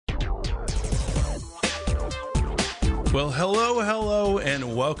Well, hello,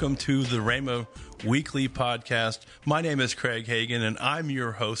 and welcome to the Rhema Weekly Podcast. My name is Craig Hagan, and I'm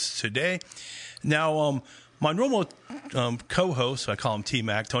your host today. Now, my normal co-host, I call him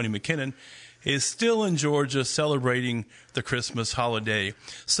T-Mac, Tony McKinnon, is still in Georgia celebrating the Christmas holiday.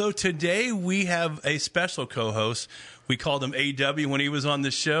 So today we have a special co-host. We called him AW when he was on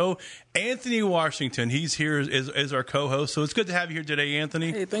the show. Anthony Washington, he's here as our co-host. So it's good to have you here today,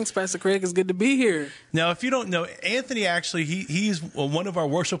 Anthony. Hey, thanks, Pastor Craig. It's good to be here. Now, if you don't know, Anthony actually, he's one of our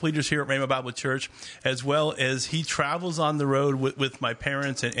worship leaders here at Rhema Bible Church, as well as he travels on the road with my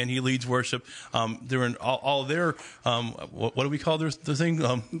parents, and he leads worship during all their, what do we call the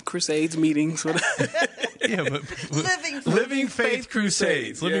thing? Crusades meetings. Yeah, but Living Faith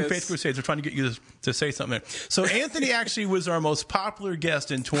Crusades. Living Faith Crusades. We're trying to get you to say something there. So Anthony actually was our most popular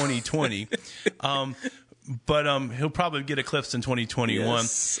guest in 2020. But he'll probably get eclipsed in 2021.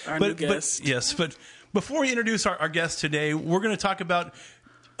 Yes, our new guest. But before we introduce our guest today, we're going to talk about,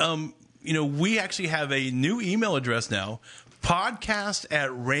 we actually have a new email address now,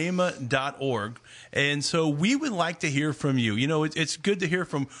 podcast@rhema.org. And so we would like to hear from you. You know, it's good to hear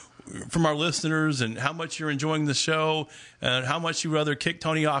from our listeners and how much you're enjoying the show and how much you rather kick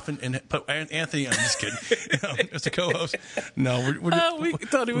Tony off and put Anthony. I'm just kidding. As a co-host. No,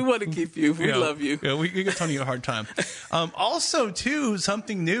 Tony, we want to keep you. We love you. Yeah, we give Tony a hard time. Also, too,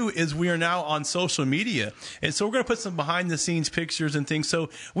 something new is we are now on social media. And so we're going to put some behind the scenes pictures and things.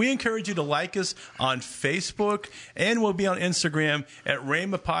 So we encourage you to like us on Facebook, and we'll be on Instagram at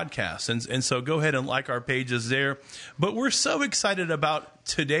Rhema Podcast. And so go ahead and like our pages there. But we're so excited about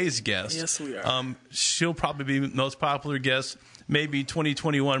today's guest. Yes, we are. She'll probably be the most popular guest, maybe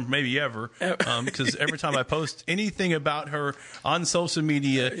 2021, maybe ever, because every time I post anything about her on social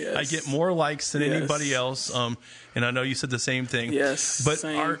media, I get more likes than anybody else. And I know you said the same thing. Yes, but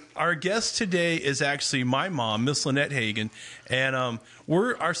same. Our guest today is actually my mom, Miss Lynette Hagan, and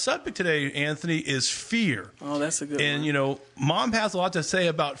our subject today, Anthony, is fear. Oh, that's a good one. And Mom has a lot to say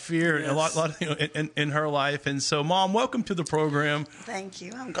about fear and a lot in her life. And so, Mom, welcome to the program. Thank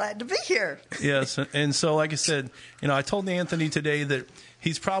you. I'm glad to be here. Yes, and so, like I said, I told Anthony today that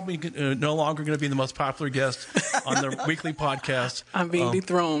he's probably no longer going to be the most popular guest on the weekly podcast. I'm being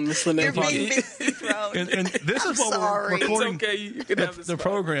dethroned, Miss Lynette. You're being dethroned. And this is what we're recording. It's okay. You can have the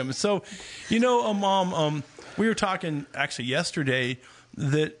program. So, Mom, we were talking actually yesterday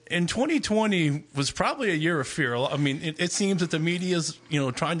that in 2020 was probably a year of fear. I mean, it seems that the media's,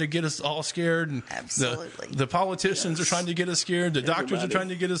 trying to get us all scared, and absolutely the politicians are trying to get us scared. The doctors are trying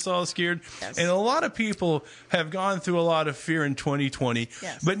to get us all scared. Yes. And a lot of people have gone through a lot of fear in 2020.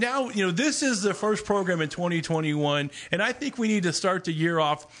 Yes. But now, this is the first program in 2021, and I think we need to start the year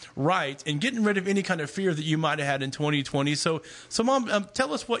off right and getting rid of any kind of fear that you might have had in 2020. So Mom,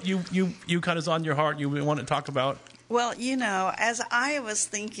 tell us what you kind of is on your heart you want to talk about. Well, as I was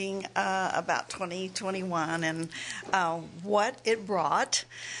thinking about 2021 and what it brought,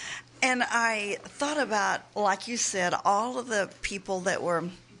 and I thought about, like you said, all of the people that were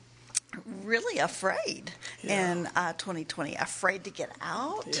really afraid in 2020, afraid to get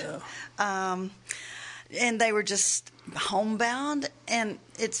out. Yeah. And they were just homebound, and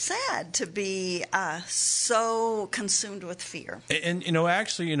it's sad to be so consumed with fear. And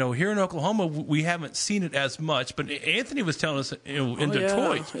actually, here in Oklahoma, we haven't seen it as much. But Anthony was telling us, in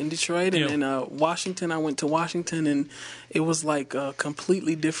Detroit, in Detroit, and in Washington. I went to Washington, and it was like a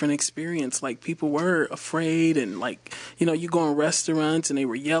completely different experience. Like, people were afraid, and you go in restaurants, and they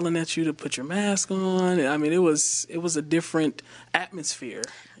were yelling at you to put your mask on. And, I mean, it was a different atmosphere.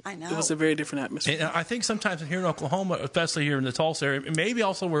 I know. It was a very different atmosphere. And I think sometimes here in Oklahoma, especially here in the Tulsa area, maybe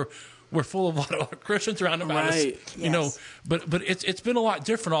also we're full of a lot of Christians around about us, Yes. but it's been a lot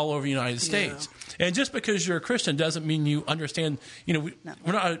different all over the United States. And just because you're a Christian doesn't mean you understand. We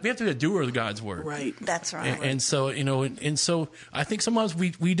have to be a doer of God's word. Right. That's right. And so and so I think sometimes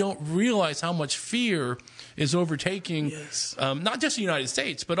we don't realize how much fear is overtaking, not just the United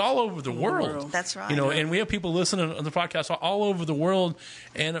States, but all over the world. That's right. And we have people listening on the podcast all over the world,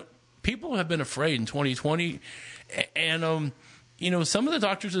 and people have been afraid in 2020, and some of the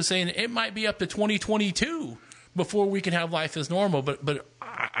doctors are saying it might be up to 2022 before we can have life as normal. But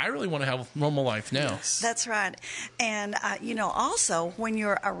I really want to have a normal life now. Yes. That's right. And, also when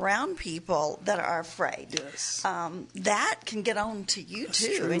you're around people that are afraid, that can get on to you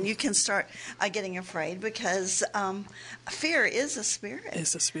too. True. And you can start getting afraid because fear is a spirit.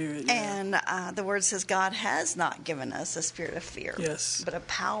 It's a spirit. Yeah. And the word says God has not given us a spirit of fear, but a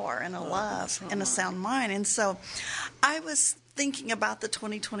power and a love and a sound mind. And so I was thinking about the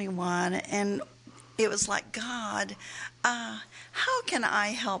 2021 and it was like, God, how can I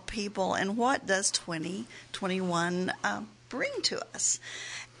help people, and what does 2021 bring to us?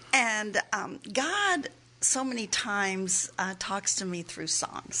 And God so many times talks to me through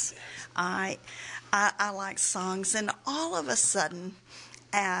songs. I like songs, and all of a sudden,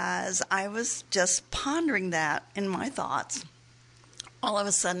 as I was just pondering that in my thoughts, all of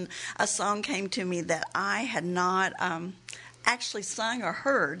a sudden a song came to me that I had not actually sung or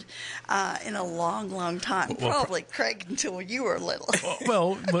heard in a long time. Probably, Craig, until you were little.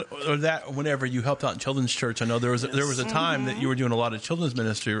 Well, or that whenever you helped out in children's church, I know there was a time that you were doing a lot of children's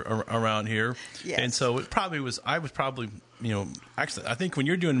ministry around here, Yes. and so it probably was. I was probably, actually, I think when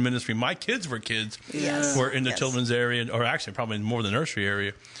you're doing ministry, my kids were Yes. were in the Yes. children's area, or actually probably more the nursery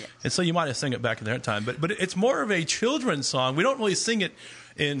area, Yes. and so you might have sung it back in that time. But it's more of a children's song. We don't really sing it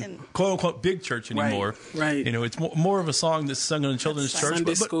in quote unquote big church anymore. Right. It's more of a song that's sung in a children's church.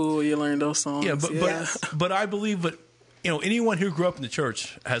 Sunday school, you learn those songs. Yeah, but I believe that anyone who grew up in the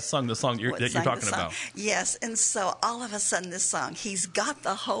church has sung the song that you're Sang talking the song. about. Yes, and so all of a sudden this song, he's got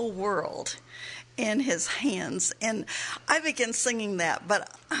the whole world in his hands. And I began singing that, but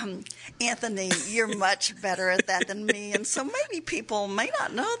Anthony, you're much better at that than me. And so maybe people may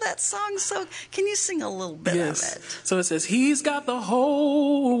not know that song. So can you sing a little bit of it? So it says, he's got the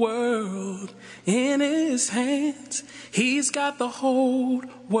whole world in his hands. He's got the whole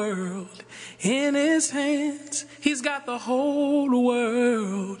world in his hands. He's got the whole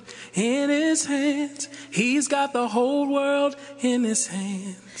world in his hands. He's got the whole world in his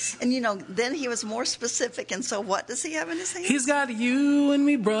hands. And then he was more specific. And so what does he have in his hands? He's got you and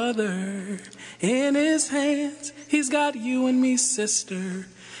me, brother, in his hands. He's got you and me, sister,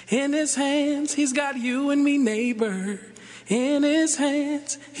 in his hands. He's got you and me, neighbor, in his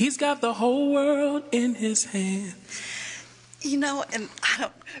hands. He's got the whole world in his hands. And I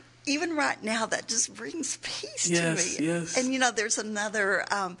don't. Even right now, that just brings peace to me. Yes. And there's another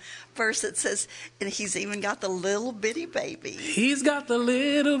verse that says, and he's even got the little bitty baby. He's got the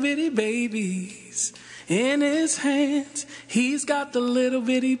little bitty babies in his hands. He's got the little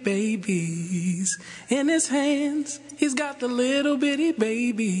bitty babies in his hands. He's got the little bitty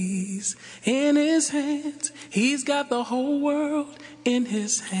babies in his hands. He's got the whole world in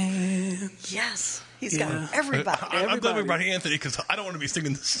his hands. Yes. He's got everybody. I'm glad we brought Anthony because I don't want to be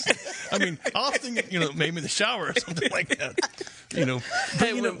singing this. I mean, I'll sing it, maybe in the shower or something like that.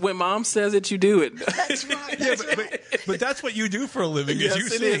 Hey, when Mom says it, you do it. That's right. Yeah, but that's what you do for a living. Yes, is you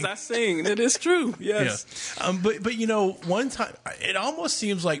it sing. is. I sing. It is true. Yes. Yeah. But one time it almost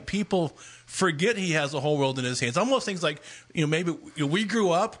seems like people forget he has the whole world in his hands. Almost things like maybe we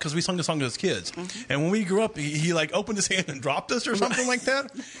grew up because we sung the song as kids, and when we grew up, he like opened his hand and dropped us or something like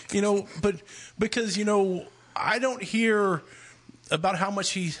that. But because I don't hear about how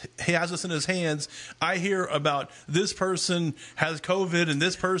much he has us in his hands. I hear about this person has COVID and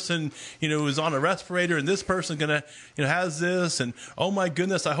this person, is on a respirator and this person has this and oh my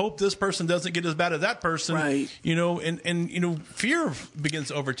goodness, I hope this person doesn't get as bad as that person. Right. And fear begins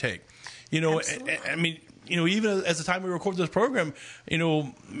to overtake. I mean, even as the time we record this program,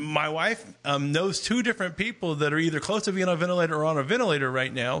 my wife knows two different people that are either close to being on a ventilator or on a ventilator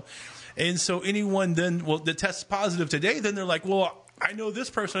right now. And so anyone then, that tests positive today, then they're like, well, I know this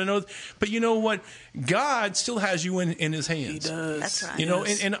person, but you know what? God still has you in his hands. He does. That's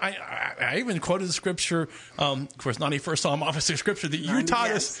right. And I even quoted the scripture, of course, 91st Psalm, obviously scripture that you taught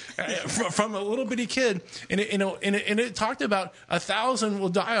us from a little bitty kid. And it talked about 1,000 will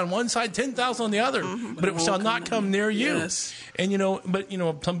die on one side, 10,000 on the other, but it shall not come near you. Yes. And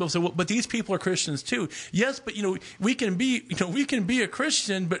some people say, well, but these people are Christians too. Yes, but we can be a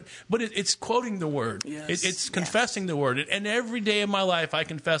Christian, but it's quoting the word. Yes. It's confessing the word. And every day of my life, I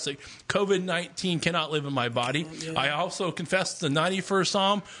confess that COVID-19 cannot live in my body. Yeah. I also confess the 91st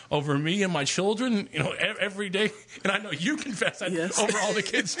Psalm over me and my children, every day. And I know you confess that over all the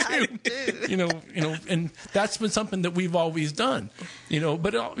kids too. I do. And that's been something that we've always done.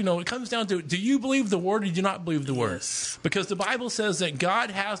 But it comes down to, do you believe the word or do you not believe the word? Because the Bible says that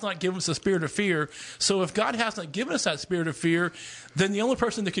God has not given us a spirit of fear. So if God has not given us that spirit of fear, then the only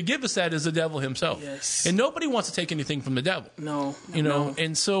person that could give us that is the devil himself. Yes. And nobody wants to take anything from the devil. No.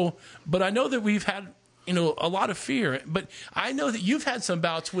 And so, but I know that we've had, a lot of fear, but I know that you've had some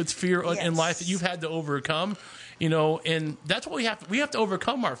bouts with fear in life that you've had to overcome. and that's what we have to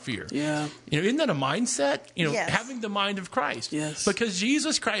overcome our fear. Yeah. Isn't that a mindset? Yes. Having the mind of Christ. Yes. Because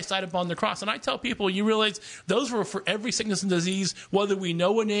Jesus Christ died upon the cross. And I tell people, you realize those were for every sickness and disease, whether we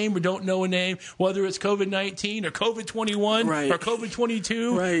know a name or don't know a name, whether it's COVID-19 or COVID-21 Right. or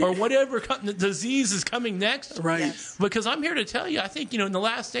COVID-22 Right. or whatever disease is coming next. Right. Yes. Because I'm here to tell you, I think, in the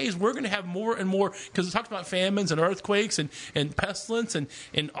last days, we're going to have more and more, because it talks about famines and earthquakes and pestilence and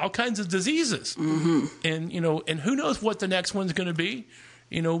all kinds of diseases. Mm-hmm. And who knows what the next one's going to be.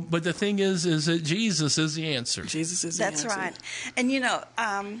 But the thing is that Jesus is the answer. Jesus is the That's answer. right.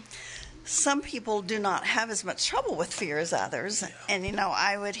 And some people do not have as much trouble with fear as others. And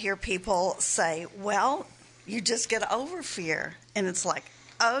I would hear people say, "Well, you just get over fear," and it's like,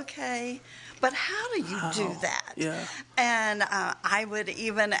 okay. But how do you do that? Yeah. And I would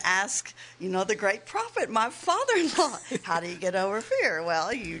even ask, the great prophet, my father-in-law, how do you get over fear?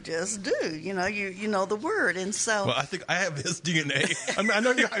 Well, you just do. You know the word, and so. Well, I think I have his DNA. I mean, I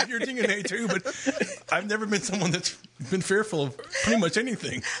know you have your DNA too, but I've never been someone that's been fearful of pretty much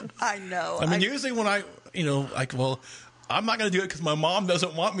anything. I know. I mean, usually when I'm not going to do it because my mom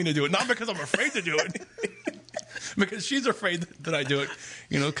doesn't want me to do it, not because I'm afraid to do it, because she's afraid that I do it.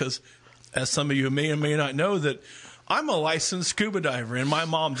 Because. As some of you may or may not know, that I'm a licensed scuba diver, and my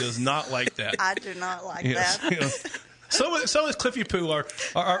mom does not like that. I do not like Yes, that. So is Cliffy Poo,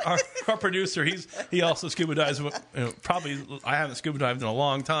 our producer. He also scuba dives. Probably I haven't scuba dived in a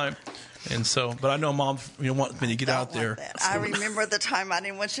long time, and so. But I know Mom wants me to get out there. I remember the time I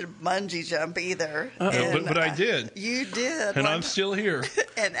didn't want you to bungee jump either. But I did. You did, and I'm still here.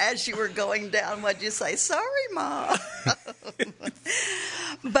 And as you were going down, what'd you say? Sorry, Mom.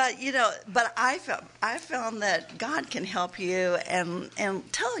 But I found that God can help you and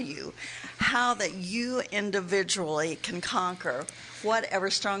tell you how that you individually can conquer whatever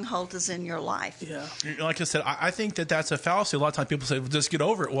stronghold is in your life. Yeah. Like I said, I think that's a fallacy. A lot of times people say, well, just get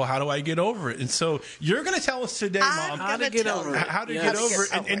over it. Well, how do I get over it? And so you're going to tell us today, Mom, how to get over it. How to get over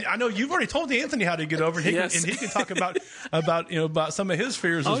it. And I know you've already told Anthony how to get over it. And he can talk about some of his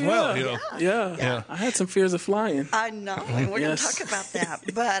fears as well. Yeah. I had some fears of flying. I know, and we're going to talk about that.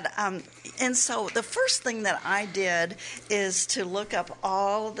 But and so the first thing that I did is to look up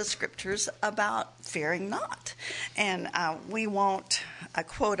all of the scriptures about fearing not. And we won't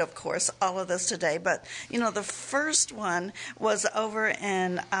quote, of course, all of this today. But, the first one was over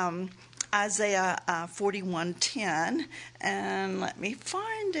in Isaiah 41:10. And let me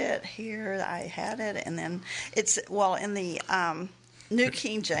find it here. I had it. And then it's, in the New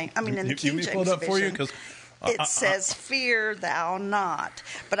King James. In the King James pull it up for you? Version. It says, "Fear thou not."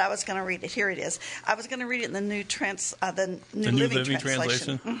 But I was going to read it. Here it is. I was going to read it in the New Living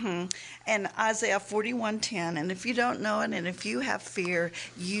Translation. Mm-hmm. And Isaiah 41:10. And if you don't know it, and if you have fear,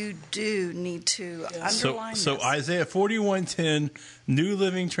 you do need to underline So this. Isaiah 41:10, New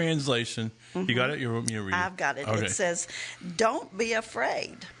Living Translation. Mm-hmm. You got it? You're reading. I've got it. Okay. It says, "Don't be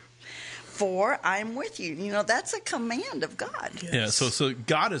afraid, for I'm with you." That's a command of God. Yes. Yeah, so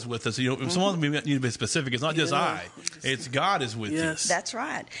God is with us. Someone need to be specific. It's not just I. It's God is with you. That's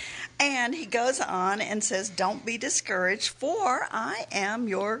right. And he goes on and says, "Don't be discouraged, for I am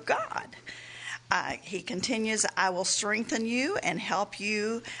your God." He continues, "I will strengthen you and help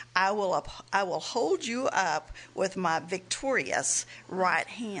you. I will hold you up with my victorious right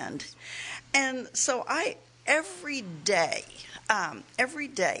hand." And so every day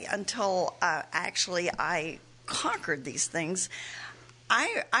until I conquered these things,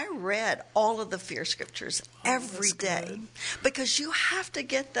 I read all of the fear scriptures every day. Good. Because you have to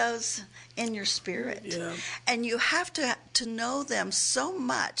get those in your spirit. Yeah. And you have to know them so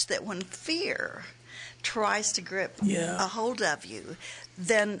much that when fear tries to grip a hold of you,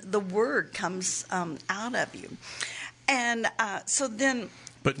 then the word comes out of you. And so then...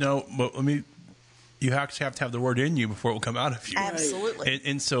 But let me... You actually have to have the word in you before it will come out of you. Absolutely.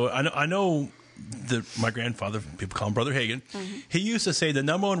 And so I know that my grandfather, people call him Brother Hagin, he used to say the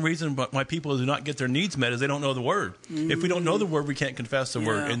number one reason why people do not get their needs met is they don't know the word. If we don't know the word, we can't confess the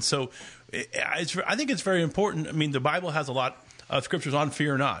word. And so I think it's very important. The Bible has a lot of scriptures on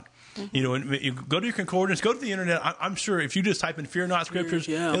fear not. And you go to your concordance, go to the internet. I'm sure if you just type in fear not scriptures,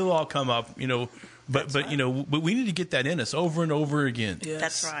 it'll all come up, But we need to get that in us over and over again. Yes.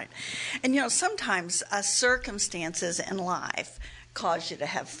 That's right. And sometimes circumstances in life cause you to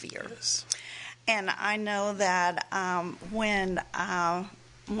have fear. Yes. And I know that when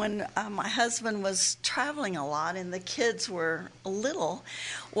my husband was traveling a lot and the kids were little,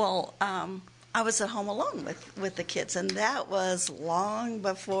 I was at home alone with the kids, and that was long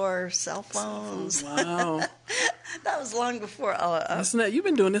before cell phones. Wow. That was long before. Listen, you've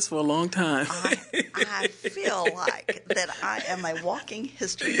been doing this for a long time. I feel like that I am a walking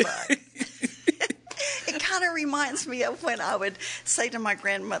history book. It kind of reminds me of when I would say to my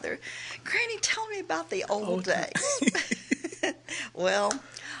grandmother, "Granny, tell me about the old days." Well,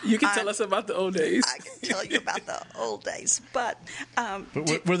 you can tell us about the old days. I can tell you about the old days, but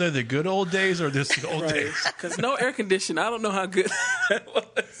were they the good old days or just the old days? Because no air conditioning. I don't know how good that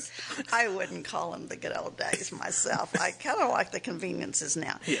was. I wouldn't call them the good old days myself. I kind of like the conveniences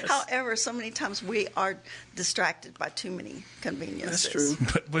now. Yes. However, so many times we are distracted by too many conveniences. That's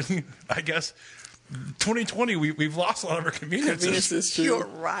true. But I guess 2020, we've lost a lot of our conveniences. Conveniences, true. You're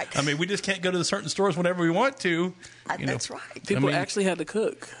right. I mean, we just can't go to the certain stores whenever we want to. That's right. People I mean, actually had to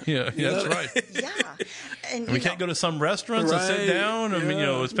cook. Yeah, that's right. Yeah. And We can't go to some restaurants and sit Right, down. I mean,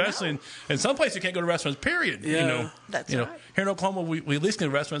 yeah. especially in some places you can't go to restaurants, period. Yeah. That's right. right. Here in Oklahoma, we at least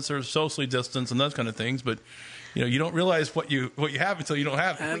get restaurants that are socially distanced and those kind of things, but you don't realize what you have until you don't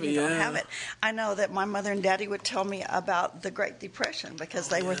have it. when you don't have it. I know that my mother and daddy would tell me about the Great Depression because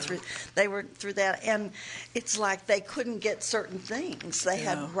they were through that, and it's like they couldn't get certain things. They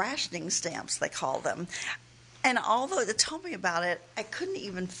had rationing stamps, they call them, and although they told me about it, I couldn't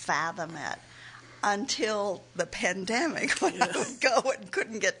even fathom it until the pandemic when I would go and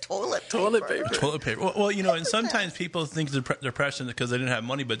couldn't get toilet paper. Toilet paper. Well, and sometimes people think depression is because they didn't have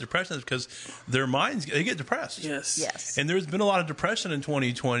money, but depression is because their minds, they get depressed. Yes. And there's been a lot of depression in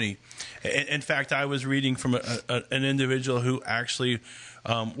 2020. In fact, I was reading from an individual who actually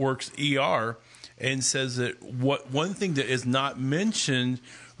works ER and says that one thing that is not mentioned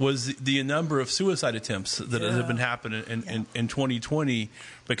was the number of suicide attempts that have been happening in 2020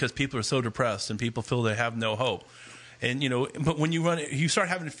 because people are so depressed and people feel they have no hope. And, but when you start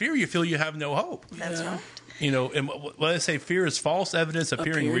having fear, you feel you have no hope. That's right. And what I say, fear is false evidence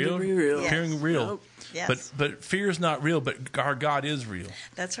appearing real. Yes. Appearing real. Nope. Yes. But fear is not real, but our God is real.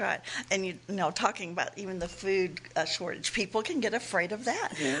 That's right. And, talking about even the food shortage, people can get afraid of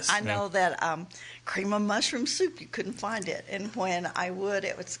that. Yes. I know that cream of mushroom soup, you couldn't find it. And when I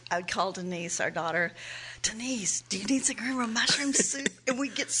would call Denise, our daughter, "Denise, do you need some cream of mushroom soup?" And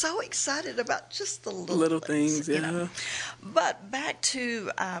we'd get so excited about just the little things. Yeah. But back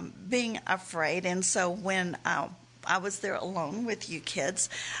to being afraid. And so when I was there alone with you kids,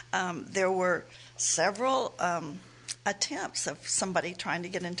 there were several attempts of somebody trying to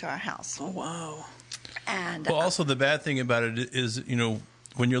get into our house. Oh, wow. And also the bad thing about it is,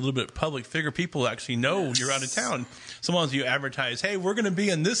 when you're a little bit public figure, people actually know you're out of town. Sometimes you advertise, "Hey, we're going to be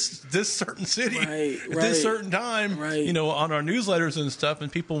in this certain city at this certain time," on our newsletters and stuff,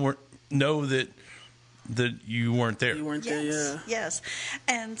 and people know that you weren't there. You weren't there, yeah. Yes.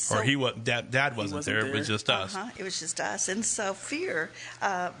 And so, or Dad wasn't there. It was just us. It was just us. And so fear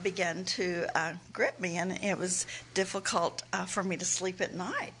began to grip me, and it was difficult for me to sleep at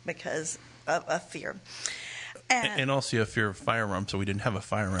night because of fear. And also a fear of firearms, so we didn't have a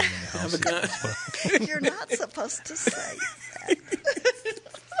firearm in the house. You're not supposed to say that.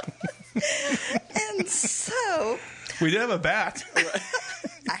 And so... We did have a bat.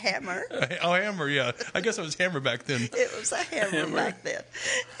 A hammer. Oh, hammer, yeah. I guess it was hammer back then. It was a hammer back then.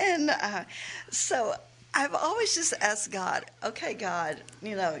 And so I've always just asked God, "Okay, God,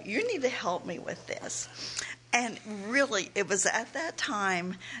 you need to help me with this." And really, it was at that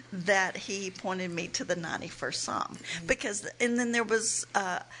time that he pointed me to the 91st Psalm. And then there was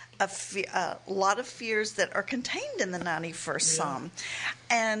a lot of fears that are contained in the 91st Psalm.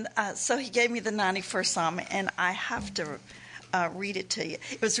 And so he gave me the 91st Psalm, and I have to read it to you.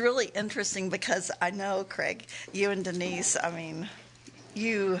 It was really interesting because I know, Craig, you and Denise,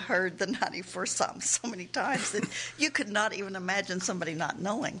 you heard the 91st Psalm so many times that you could not even imagine somebody not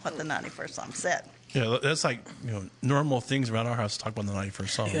knowing what the 91st Psalm said. Yeah, that's like normal things around our house to talk about the 91st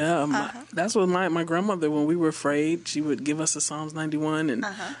Psalm. Yeah, that's what my grandmother, when we were afraid, she would give us the Psalms 91, and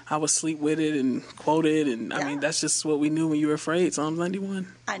I would sleep with it and quote it, and I mean that's just what we knew when you were afraid. Psalms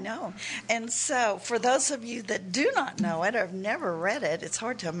 91. I know, and so for those of you that do not know it or have never read it, it's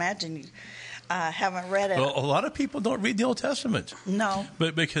hard to imagine you haven't read it. Well, a lot but don't read the Old Testament. No,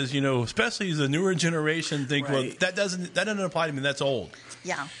 but because especially the newer generation think, well, that doesn't apply to me. That's old.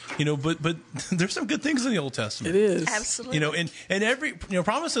 Yeah. But there's some good things in the Old Testament. It is. Absolutely. And every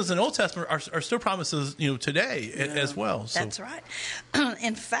promises in the Old Testament are still promises today as well. So. That's right.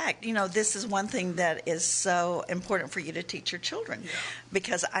 In fact, this is one thing that is so important for you to teach your children,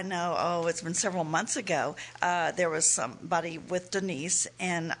 because I know it's been several months ago there was somebody with Denise,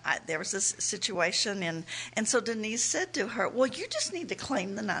 and there was this situation, and so Denise said to her, "Well, you just need to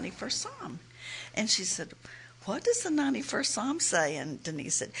claim the 91st Psalm." And she said, what does the 91st Psalm say? And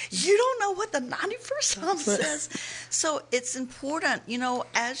Denise said, you don't know what the 91st Psalm says? So it's important,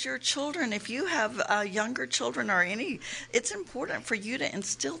 as your children, if you have younger children or it's important for you to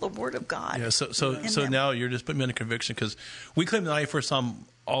instill the Word of God. Yeah, so now you're just putting me in a conviction, because we claim the 91st Psalm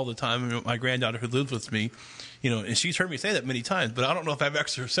all the time. My granddaughter who lives with me, and she's heard me say that many times, but I don't know if I've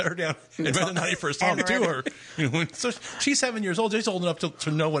actually set her down and read the 91st Psalm to her. So she's 7 years old. She's old enough to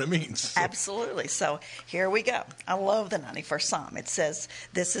know what it means. So. Absolutely. So here we go. I love the 91st Psalm. It says,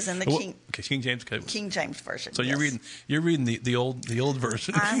 this is in the King James. King James version. So yes. you're reading the old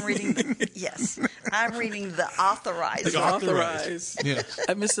version. I'm reading I'm reading the authorized. The authorized. Yes.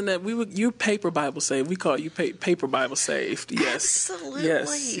 Miss Annette, you paper Bible saved. We call you paper Bible saved. Yes. Absolutely.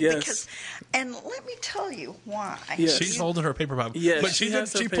 Yes. Because, and let me tell you why. Yes. She's holding her paper Bible. Yes, but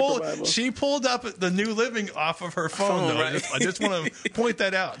she pulled up the New Living off of her phone, though. Right. I just want to point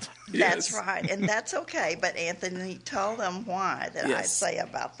that out. That's right, and that's okay. But Anthony, tell them why that I say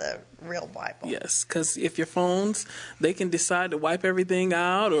about the real Bible. Yes, because if your phones, they can decide to wipe everything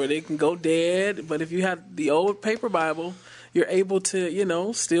out, or they can go dead. But if you have the old paper Bible, you're able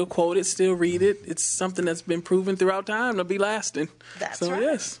to, still quote it, still read it. It's something that's been proven throughout time to be lasting. That's right.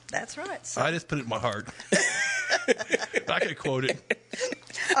 Yes. That's right. So. I just put it in my heart. I can quote it.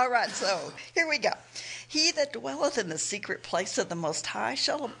 All right, so here we go. He that dwelleth in the secret place of the Most High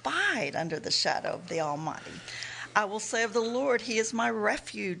shall abide under the shadow of the Almighty. I will say of the Lord, He is my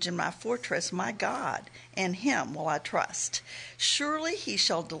refuge and my fortress, my God. In Him will I trust. Surely He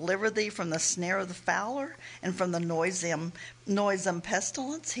shall deliver thee from the snare of the fowler and from the noisome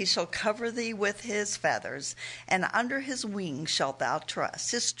pestilence. He shall cover thee with His feathers, and under His wings shalt thou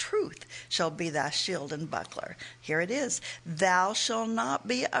trust. His truth shall be thy shield and buckler. Here it is. Thou shalt not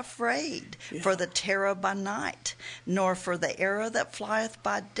be afraid for the terror by night, nor for the arrow that flieth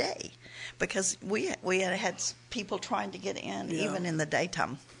by day. Because we had people trying to get in even in the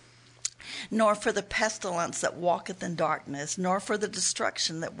daytime. Nor for the pestilence that walketh in darkness, nor for the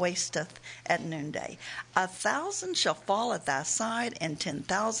destruction that wasteth at noonday. 1,000 shall fall at thy side, and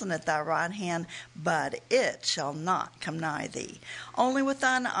 10,000 at thy right hand, but it shall not come nigh thee. Only with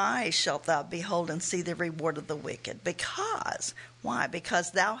thine eyes shalt thou behold and see the reward of the wicked. Why?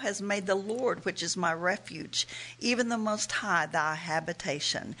 Because thou hast made the Lord, which is my refuge, even the Most High, thy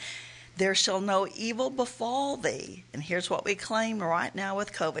habitation. There shall no evil befall thee. And here's what we claim right now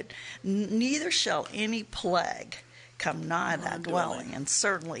with COVID. Neither shall any plague come nigh thy dwelling. And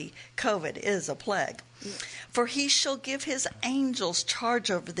certainly COVID is a plague. For He shall give His angels charge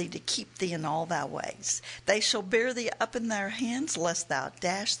over thee to keep thee in all thy ways. They shall bear thee up in their hands, lest thou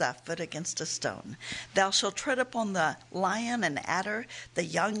dash thy foot against a stone. Thou shalt tread upon the lion and adder, the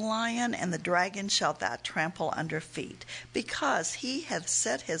young lion and the dragon shalt thou trample under feet. Because He hath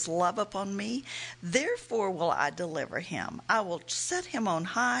set His love upon me, therefore will I deliver him. I will set him on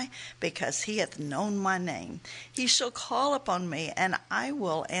high, because he hath known my name. He shall call upon me, and I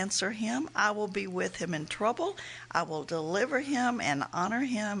will answer him. I will be with him in trouble. I will deliver him and honor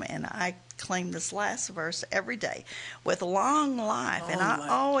him. And I claim this last verse every day. With long life, and I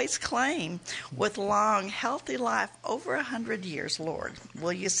always claim with long, healthy life, over 100 years, Lord,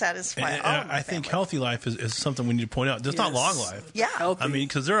 will you satisfy all of my I think healthy life is something we need to point out. Just not long life. Yeah. Healthy. I mean,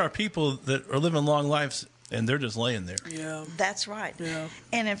 because there are people that are living long lives, and they're just laying there. Yeah. That's right. Yeah.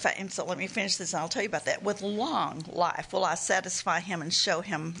 And in fact, and so let me finish this, and I'll tell you about that. With long life will I satisfy him and show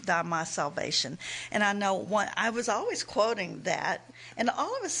him my salvation. And I know I was always quoting that, and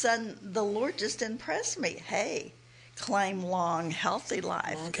all of a sudden the Lord just impressed me. Hey, claim long, healthy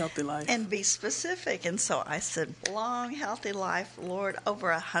life. Long, healthy life. And be specific. And so I said, long, healthy life, Lord, over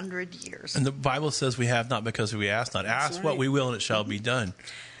 100 years. And the Bible says we have not because we ask not. Ask what we will, and it shall be done.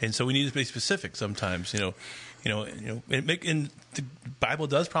 And so we need to be specific sometimes. And the Bible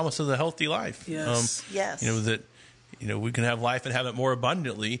does promise us a healthy life. Yes. Yes. That we can have life and have it more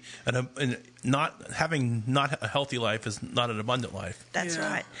abundantly, and not having not a healthy life is not an abundant life. That's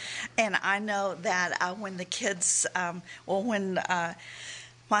right. And I know that when the kids, when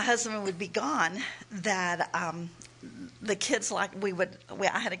my husband would be gone, that the kids,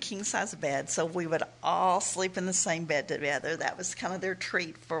 I had a king size bed, so we would all sleep in the same bed together. That was kind of their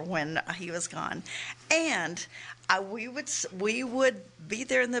treat for when he was gone. And we would be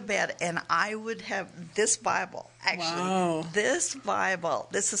there in the bed, and I would have this Bible. Actually, wow. This Bible.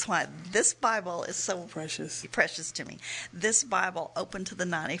 This is why this Bible is so precious to me. This Bible open to the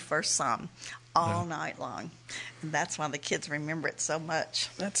 91st Psalm all night long. And that's why the kids remember it so much.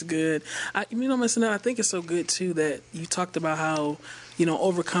 That's good. Miss Annette, I think it's so good, too, that you talked about how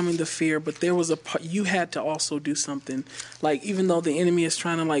overcoming the fear, but there was a part you had to also do something. Like, even though the enemy is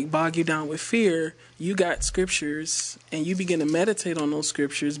trying to like bog you down with fear, you got scriptures and you begin to meditate on those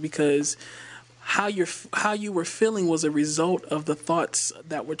scriptures, because how you were feeling was a result of the thoughts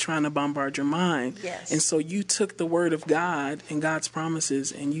that were trying to bombard your mind. Yes. And so you took the word of God and God's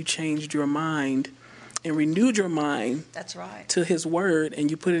promises and you changed your mind and renewed your mind. That's right. To his word, and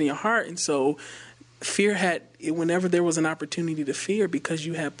you put it in your heart. And so whenever there was an opportunity to fear, because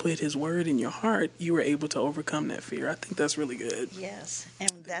you had put his word in your heart, you were able to overcome that fear. I think that's really good. Yes.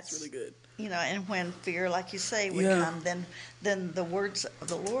 And that's really good. And when fear, like you say, would come, then the words of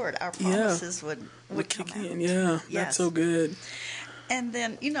the Lord, our promises would come kick out. in. Yeah, Yes. That's so good. And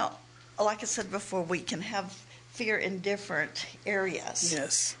then, like I said before, we can have fear in different areas.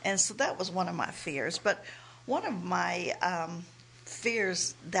 Yes. And so that was one of my fears. But one of my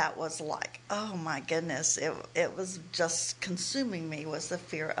fears that was like, oh my goodness, it was just consuming me, was the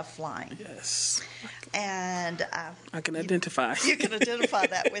fear of flying. Yes. And I can identify. You can identify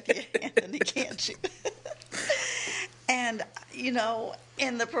that with you, Anthony, can't you? And,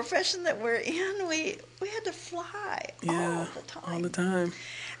 in the profession that we're in, we had to fly all the time. All the time.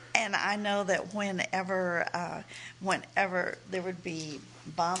 And I know that whenever there would be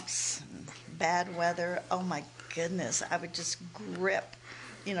bumps and bad weather, oh my goodness, I would just grip,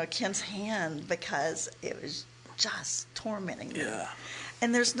 Ken's hand, because it was just tormenting me. Yeah.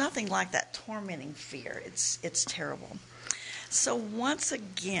 And there's nothing like that tormenting fear. It's terrible. So once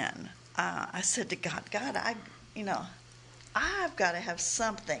again, I said to God, I've got to have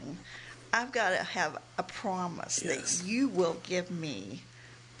something. I've got to have a promise that you will give me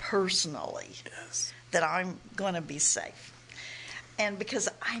personally, that I'm going to be safe. And because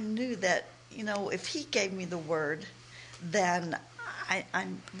I knew that, if he gave me the word, then I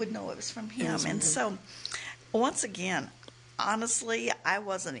would know it was from him. And so, once again, honestly, I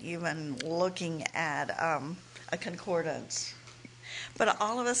wasn't even looking at a concordance. But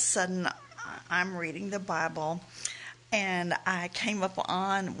all of a sudden, I'm reading the Bible, and I came up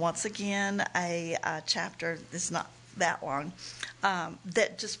on, once again, a chapter, it's not that long,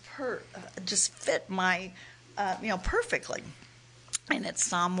 that just fit my, perfectly. And it's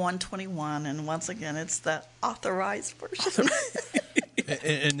Psalm 121, and once again, it's the authorized version.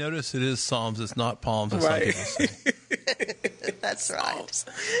 And notice it is Psalms, it's not Palms, as some people say. That's right.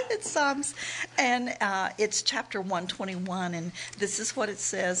 It's Psalms. And it's chapter 121, and this is what it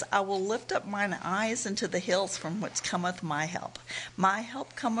says. I will lift up mine eyes into the hills from which cometh my help. My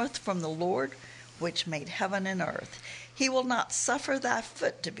help cometh from the Lord, which made heaven and earth. He will not suffer thy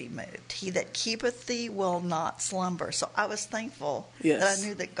foot to be moved. He that keepeth thee will not slumber. So I was thankful that I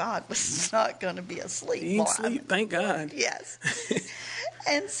knew that God was not going to be asleep. He ain't sleep. Thank God. Yes.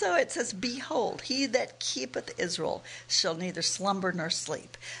 And so it says, behold, he that keepeth Israel shall neither slumber nor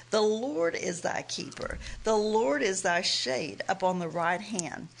sleep. The Lord is thy keeper. The Lord is thy shade upon the right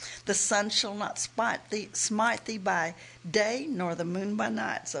hand. The sun shall not smite thee by day, nor the moon by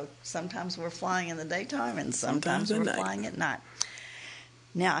night. So sometimes we're flying in the daytime, and sometimes we're flying at night.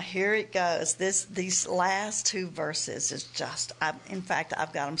 Now, here it goes. These last two verses is just, in fact,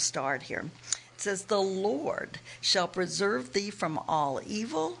 I've got them starred here. It says, the Lord shall preserve thee from all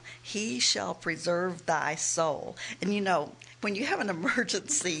evil. He shall preserve thy soul. And when you have an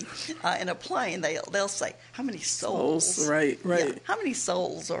emergency in a plane, they'll say, how many souls? Right. Yeah, how many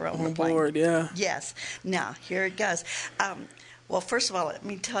souls are on the plane? Board, yeah. Yes. Now, here it goes. Well, first of all, let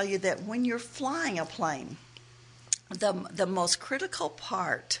me tell you that when you're flying a plane, the most critical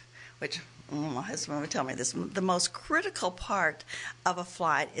part, which my husband would tell me this, the most critical part of a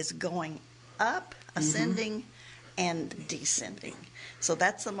flight is going up, ascending, and descending. So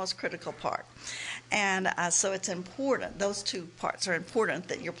that's the most critical part. And so it's important, those two parts are important,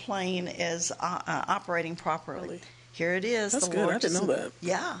 that your plane is operating properly. Really? Here it is. That's the good. Lord I didn't know that.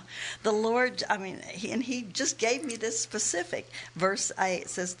 Yeah. The Lord, he just gave me this specific. Verse 8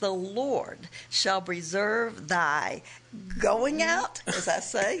 says, the Lord shall preserve thy going out, as I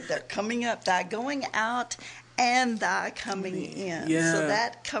say, they're coming up, thy going out and thy coming in. Yeah. So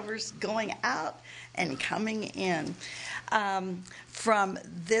that covers going out and coming in from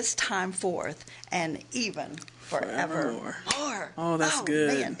this time forth and even forevermore. Oh, that's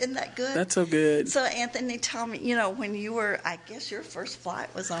good. Man, isn't that good? That's so good. So, Anthony, tell me, when you were, I guess your first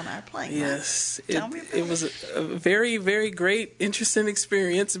flight was on our plane. Yes. Right? Tell me about it was a very, very great, interesting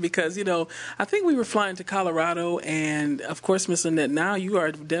experience because, I think we were flying to Colorado, and, of course, Miss Annette, now you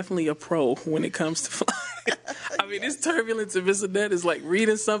are definitely a pro when it comes to flying. I mean, this turbulence of Miss Annette is like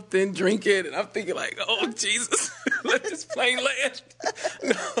reading something, drinking, and I'm thinking like, oh, Jesus, let this plane land.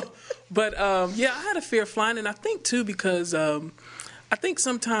 No. But, I had a fear of flying, and I think, too, because I think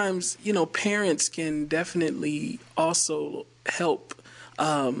sometimes, parents can definitely also help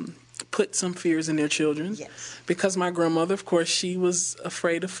put some fears in their children. Yes. Because my grandmother, of course, she was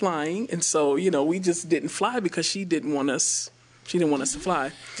afraid of flying. And so, we just didn't fly because she didn't want us to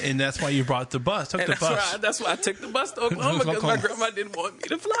fly. And that's why you brought the bus. That's why I took the bus to Oklahoma, because my grandma didn't want me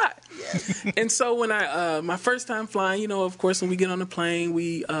to fly. Yes. And so when my first time flying, of course, when we get on the plane,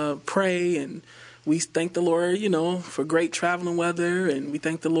 we pray and we thank the Lord, for great traveling weather, and we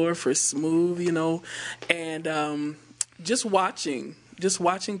thank the Lord for smooth, and just watching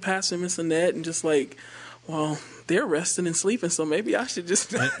Pastor and Miss Annette, and just like, well, they're resting and sleeping, so maybe I should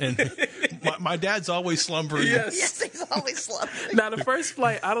just. and my dad's always slumbering. Yes, he's always slumbering. Now, the first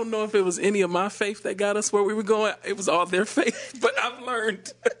flight, I don't know if it was any of my faith that got us where we were going. It was all their faith, but I've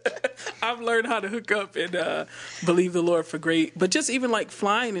learned how to hook up and believe the Lord for great. But just even like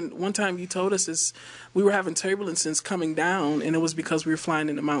flying, and one time you told us we were having turbulences coming down, and it was because we were flying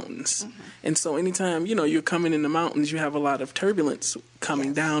in the mountains. Mm-hmm. And so anytime, you're coming in the mountains, you have a lot of turbulence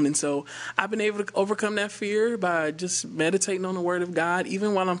coming down. And so I've been able to overcome that fear by just meditating on the Word of God.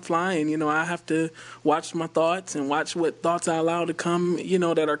 Even while I'm flying, I have to watch my thoughts and watch what thoughts I allow to come,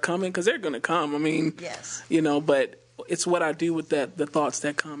 that are coming, because they're going to come. I mean, yes. But it's what I do with the thoughts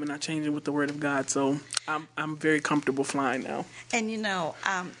that come, and I change it with the Word of God. So I'm very comfortable flying now. And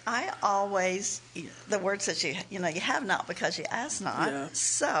I always, the word says you have not because you ask not. Yeah.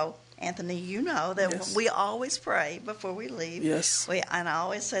 So Anthony, that yes. we always pray before we leave. Yes. And I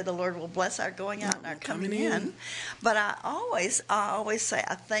always say the Lord will bless our going out and our coming in. But I always say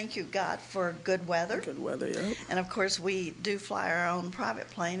I thank you, God, for good weather. Good weather, yeah. And of course we do fly our own private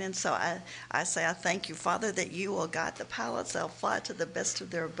plane, and so I say I thank you, Father, that you will guide the pilots. They'll fly to the best of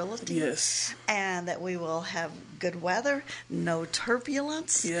their ability. Yes. And that we will have good weather, no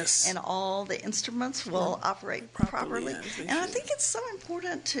turbulence. Yes. And all the instruments will operate properly. Yeah, and I think it's so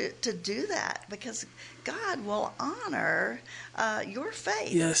important to do that, because God will honor your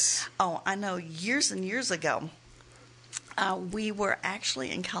faith. Yes. Oh, I know years and years ago, we were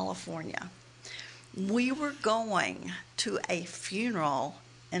actually in California. We were going to a funeral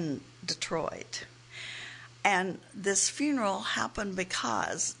in Detroit. And this funeral happened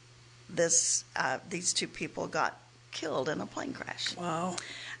because these two people got killed in a plane crash. Wow.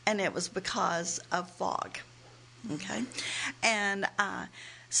 And it was because of fog. Okay? And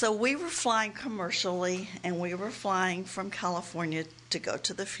so we were flying commercially, and we were flying from California to go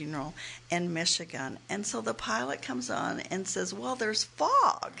to the funeral in Michigan. And so the pilot comes on and says, well, there's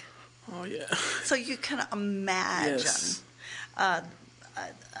fog. Oh, yeah. So you can imagine. Yes.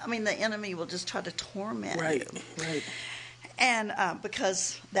 The enemy will just try to torment you. Right. And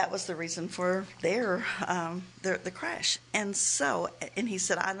because that was the reason for the crash. And he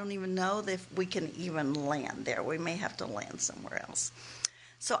said, I don't even know if we can even land there. We may have to land somewhere else.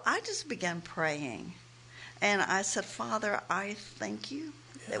 So I just began praying. And I said, Father, I thank you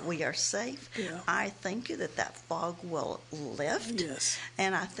that we are safe. Yeah. I thank you that fog will lift. Yes.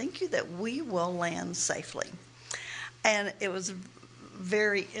 And I thank you that we will land safely. And it was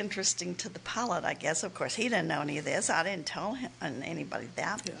very interesting to the pilot, I guess. Of course, he didn't know any of this. I didn't tell anybody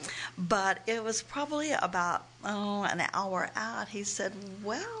that. Yeah. But it was probably about an hour out. He said,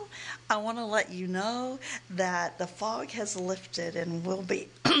 well, I want to let you know that the fog has lifted and we'll be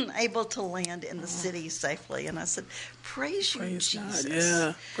able to land in the city safely. And I said, praise you, Jesus. God.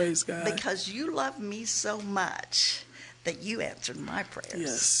 Yeah, praise God. Because you love me so much that you answered my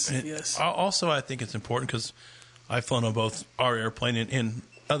prayers. Yes. Also, I think it's important because I've flown on both our airplane and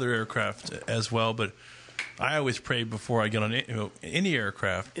other aircraft as well, but I always pray before I get on any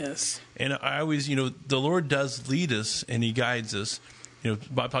aircraft. Yes. And I always, the Lord does lead us and He guides us.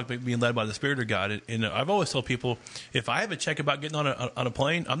 By being led by the Spirit of God. And I've always told people, if I have a check about getting on a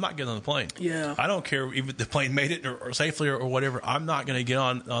plane, I'm not getting on the plane. Yeah. I don't care if the plane made it or safely or whatever. I'm not going to get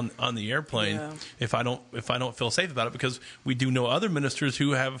on the airplane if I don't feel safe about it, because we do know other ministers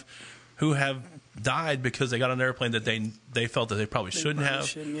who have died because they got on an airplane that they felt that they probably shouldn't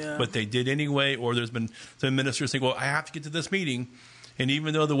have, but they did anyway. Or there's been some ministers think, well, I have to get to this meeting, and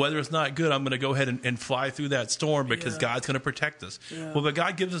even though the weather is not good, I'm going to go ahead and fly through that storm because God's going to protect us. Yeah. Well, but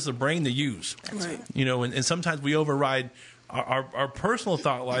God gives us a brain to use. That's right. And sometimes we override our personal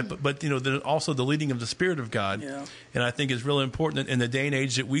thought life, but also the leading of the Spirit of God. Yeah. And I think it's really important in the day and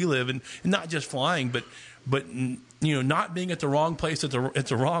age that we live in, and not just flying, but but not being at the wrong place at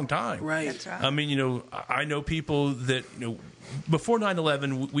the wrong time. Right. That's right. I mean, I know people that, before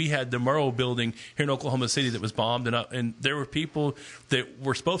 9/11, we had the Murrow building here in Oklahoma City that was bombed, and there were people that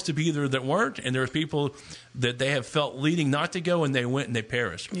were supposed to be there that weren't, and there were people that they have felt leading not to go, and they went and they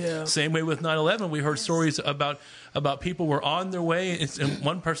perished. Yeah. Same way with 9/11, we heard stories about people were on their way, and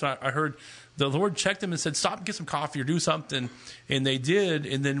one person I heard, the Lord checked them and said, "Stop and get some coffee or do something," and they did,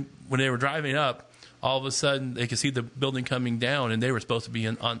 and then when they were driving up, all of a sudden they could see the building coming down, and they were supposed to be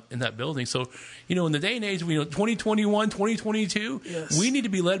in that building. So, in the day and age, 2021, 2022, yes. we need to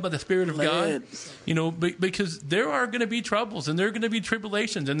be led by the Spirit of God, because there are going to be troubles, and there are going to be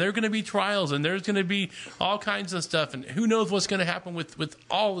tribulations, and there are going to be trials, and there's going to be all kinds of stuff, and who knows what's going to happen with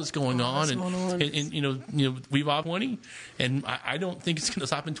all that's going on. And we've all 20, and I don't think it's going to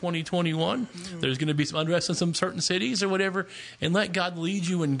stop in 2021. Mm-hmm. There's going to be some unrest in some certain cities or whatever, and let God lead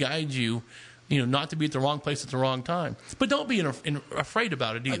you and guide you. Not to be at the wrong place at the wrong time. But don't be afraid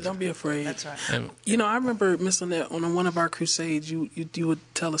about it either. Don't be afraid. That's right. I remember, Miss Lynette, on one of our crusades, you would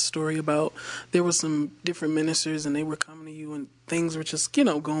tell a story about there were some different ministers, and they were coming to you, and things were just,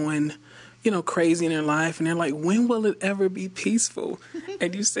 going, crazy in their life. And they're like, when will it ever be peaceful?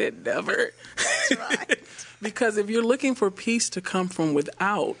 And you said, never. That's right. Because if you're looking for peace to come from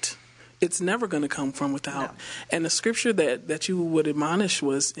without, it's never going to come from without. No. And the scripture that you would admonish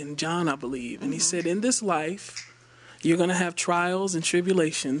was in John, I believe. And he said, in this life, you're going to have trials and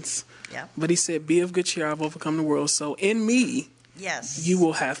tribulations. Yeah. But he said, be of good cheer, I've overcome the world. So in me, yes, you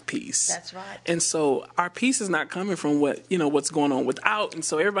will have peace. That's right. And so our peace is not coming from what's going on without. And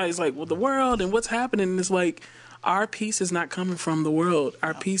so everybody's like, well, the world and what's happening. And it's like, our peace is not coming from the world.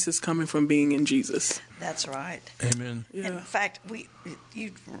 Our peace is coming from being in Jesus. That's right. Amen. Yeah. In fact, we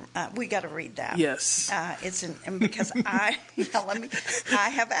got to read that. Yes. Because I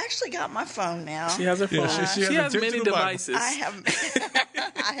have actually got my phone now. She has her phone. Yeah, she has many devices. I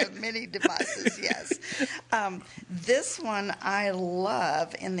have many devices. Yes. This one I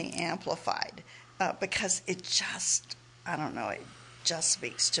love in the Amplified because it just, I don't know, it just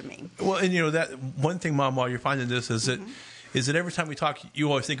speaks to me. Well, and that one thing, Mom, while you're finding this is that every time we talk, you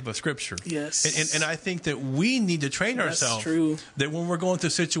always think of a scripture. Yes. And I think that we need to train ourselves. True. That when we're going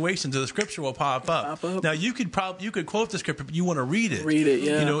through situations, the scripture will pop up. Now, you could quote the scripture, but you want to read it. Read it,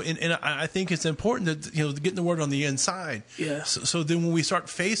 yeah. And I think it's important that, getting the word on the inside. Yeah. So then when we start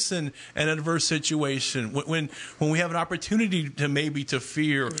facing an adverse situation, when we have an opportunity to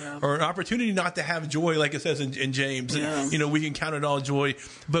fear or an opportunity not to have joy, like it says in James, we can count it all joy.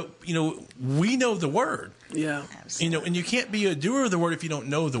 But, we know the word. Yeah. Absolutely. And you can't be a doer of the word if you don't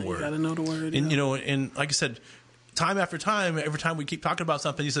know the word. You got to know the word. And and like I said, time after time, every time we keep talking about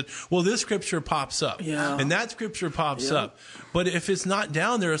something, you said, well, this scripture pops up. Yeah. And that scripture pops up. But if it's not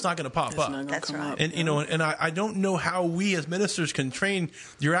down there, it's not going to pop up. That's right. And and I don't know how we as ministers can train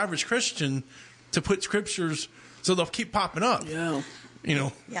your average Christian to put scriptures so they'll keep popping up. Yeah.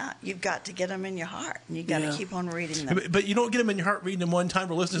 Yeah, you've got to get them in your heart, and you've got to keep on reading them. But you don't get them in your heart reading them one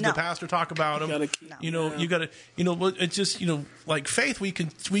time or listening to the pastor talk about them. You got to, it's just, like faith, we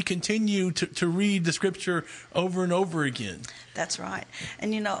continue to read the scripture over and over again. That's right.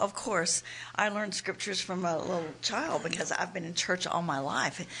 And, of course, I learned scriptures from a little child because I've been in church all my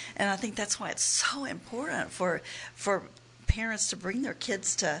life. And I think that's why it's so important for parents to bring their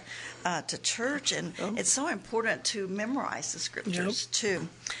kids to church, and it's so important to memorize the scriptures too.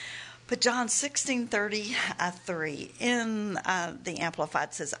 But John 16:33 in the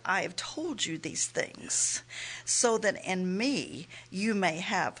Amplified says, "I have told you these things, so that in me you may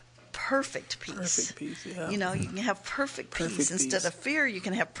have perfect peace." Perfect peace, yeah. You can have perfect peace. Instead of fear, you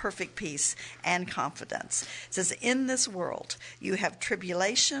can have perfect peace and confidence. It says, in this world, you have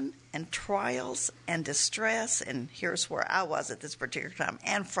tribulation and trials and distress, and here's where I was at this particular time,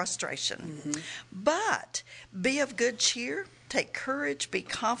 and frustration. Mm-hmm. But be of good cheer. Take courage, be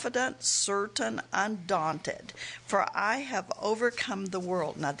confident, certain, undaunted, for I have overcome the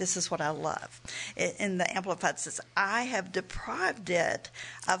world. Now, this is what I love. In the Amplified, it says, I have deprived it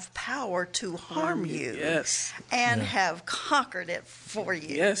of power to harm you, and have conquered it for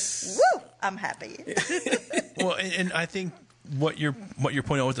you. Yes. Woo! I'm happy. Well, and I think what you're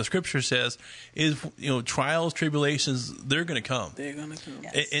pointing out, what the scripture says, is trials, tribulations, they're going to come. They're going to come.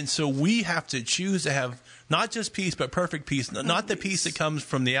 Yes. And so we have to choose to have not just peace, but perfect peace. Not the peace that comes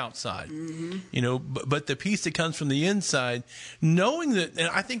from the outside, but the peace that comes from the inside, knowing that. And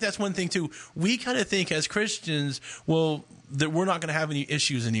I think that's one thing too. We kind of think as Christians, well, that we're not going to have any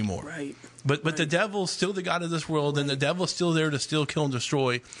issues anymore. Right. But the devil's still the god of this world, and the devil's still there to steal, kill, and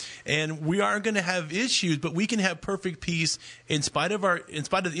destroy. And we are going to have issues, but we can have perfect peace in spite of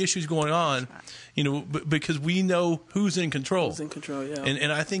the issues going on. You know, because we know who's in control. Who's in control? Yeah.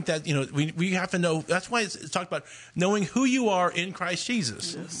 And I think that, you know, we have to know. That's why it's talked about knowing who you are in Christ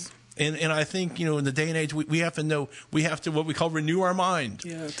Jesus. Yes. And I think, you know, in the day and age, we have to know, we have to what we call renew our mind.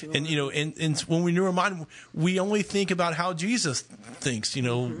 Yeah, and, you know, and when we renew our mind, we only think about how Jesus thinks, you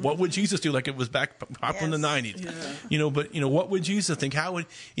know, what would Jesus do? Like it was back in the 90s, you know, but, you know, what would Jesus think? How would,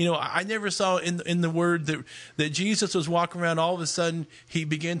 you know, I never saw in the word that Jesus was walking around, all of a sudden he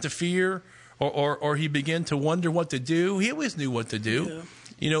began to fear or he began to wonder what to do. He always knew what to do,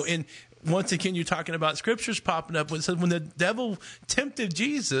 you know, and once again, you're talking about scriptures popping up. It says when the devil tempted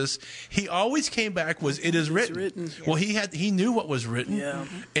Jesus, he always came back was it is written. Well, he knew what was written,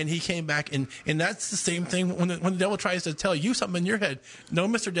 and he came back, and that's the same thing when the devil tries to tell you something in your head. No,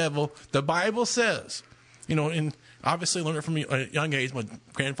 Mr. Devil, the Bible says, you know, and obviously learned it from a young age. My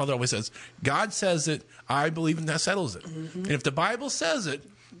grandfather always says, God says it, I believe, and that settles it. And if the Bible says it,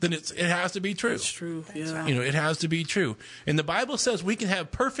 then it has to be true. It's true, yeah. You know, it has to be true. And the Bible says we can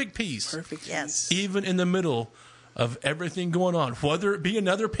have perfect peace. Perfect Yes. Even in the middle of everything going on, whether it be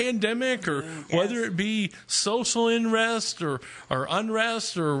another pandemic or whether it be social unrest or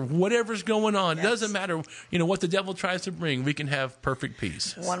unrest or whatever's going on. It doesn't matter, you know, what the devil tries to bring. We can have perfect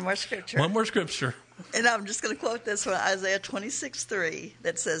peace. One more scripture. And I'm just going to quote this one, Isaiah 26:3,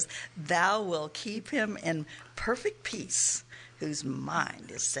 that says, "Thou wilt keep him in perfect peace, whose mind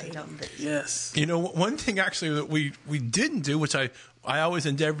is stayed on thee." Yes. You know, one thing actually that we didn't do, which I always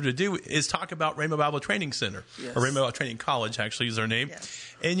endeavor to do, is talk about Rhema Bible Training Center. Yes. Or Rhema Bible Training College, actually, is their name. Yes.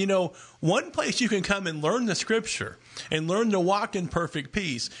 And, you know, one place you can come and learn the Scripture and learn to walk in perfect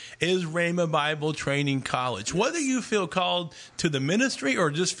peace is Rhema Bible Training College. Yes. Whether you feel called to the ministry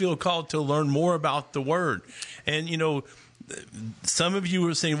or just feel called to learn more about the Word. And, you know, some of you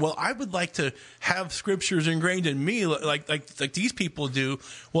are saying, well, I would like to have scriptures ingrained in me like these people do.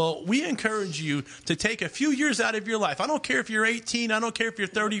 Well, we encourage you to take a few years out of your life. I don't care if you're 18. I don't care if you're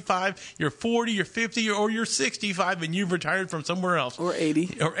 35, you're 40, you're 50, or you're 65 and you've retired from somewhere else. Or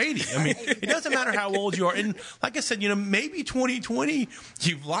 80. I mean, it doesn't matter how old you are. And like I said, you know, maybe 2020,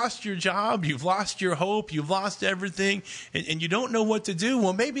 you've lost your job, you've lost your hope, you've lost everything, and you don't know what to do.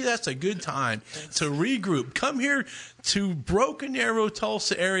 Well, maybe that's a good time to regroup. Come here to Broken Arrow,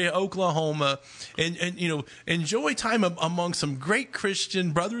 Tulsa area, Oklahoma, and you know, enjoy time among some great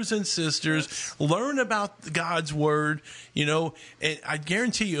Christian brothers and sisters. Yes. Learn about God's Word, you know, and I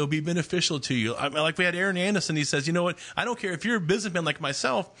guarantee you it'll be beneficial to you. Like we had Aaron Anderson, he says, you know what, I don't care if you're a businessman like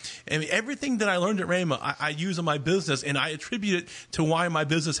myself, I mean, everything that I learned at Rhema, I use in my business, and I attribute it to why my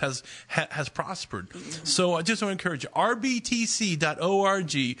business has prospered. Mm-hmm. So I just want to encourage you,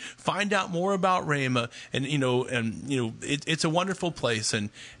 rbtc.org, find out more about Rhema, and you know, it's a wonderful place, and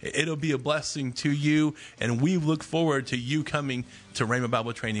it'll be a blessing to you, and we look forward to you coming to Rhema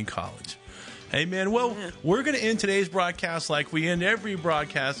Bible Training College. Amen. Well, we're going to end today's broadcast like we end every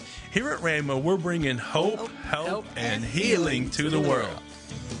broadcast. Here at Rhema, we're bringing hope, help, and healing to the world.